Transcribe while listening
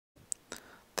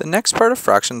The next part of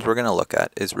fractions we're going to look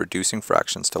at is reducing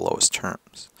fractions to lowest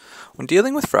terms. When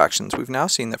dealing with fractions, we've now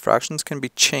seen that fractions can be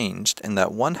changed and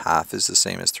that 1/2 is the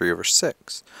same as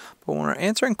 3/6. But when we're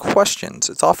answering questions,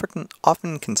 it's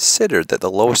often considered that the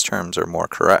lowest terms are more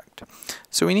correct.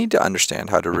 So we need to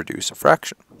understand how to reduce a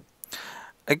fraction.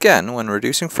 Again, when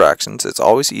reducing fractions, it's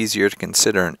always easier to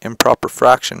consider an improper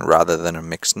fraction rather than a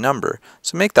mixed number,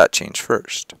 so make that change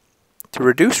first. To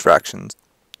reduce fractions,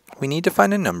 we need to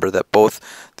find a number that both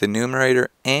the numerator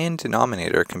and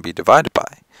denominator can be divided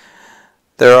by.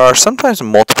 There are sometimes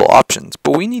multiple options,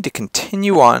 but we need to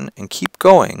continue on and keep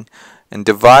going and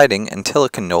dividing until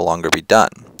it can no longer be done.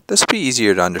 This will be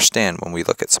easier to understand when we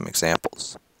look at some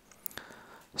examples.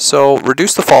 So,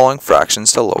 reduce the following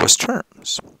fractions to lowest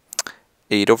terms.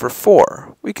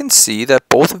 8/4. We can see that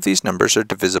both of these numbers are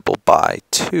divisible by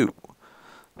 2.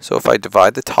 So if I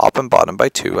divide the top and bottom by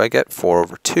 2, I get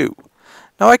 4/2.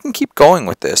 Now I can keep going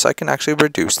with this. I can actually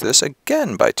reduce this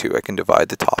again by 2. I can divide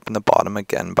the top and the bottom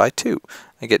again by 2.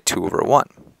 I get 2/1.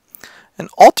 An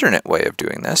alternate way of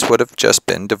doing this would have just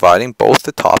been dividing both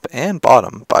the top and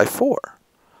bottom by 4.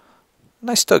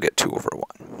 And I still get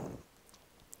 2/1.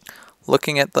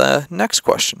 Looking at the next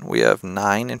question, we have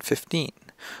 9 and 15.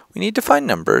 We need to find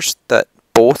numbers that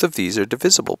both of these are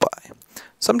divisible by.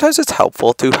 Sometimes it's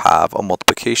helpful to have a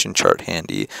multiplication chart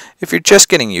handy if you're just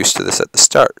getting used to this at the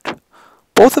start.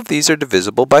 Both of these are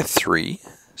divisible by 3,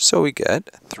 so we get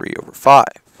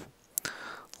 3/5.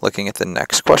 Looking at the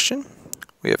next question,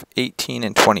 we have 18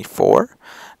 and 24.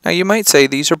 Now you might say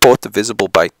these are both divisible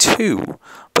by 2,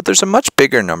 but there's a much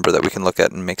bigger number that we can look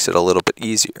at and makes it a little bit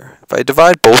easier. If I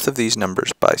divide both of these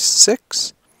numbers by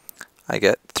 6, I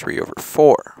get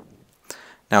 3/4.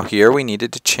 Now here we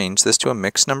needed to change this to a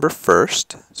mixed number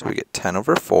first, so we get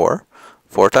 10/4.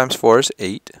 4 times 4 is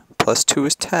 8, plus 2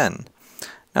 is 10.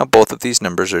 Now both of these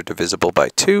numbers are divisible by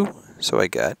 2, so I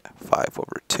get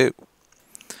 5/2.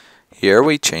 Here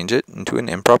we change it into an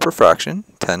improper fraction.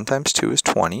 10 times 2 is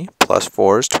 20, plus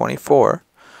 4 is 24.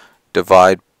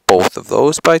 Divide both of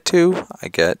those by 2, I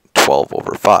get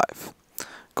 12/5.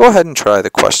 Go ahead and try the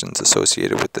questions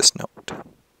associated with this note.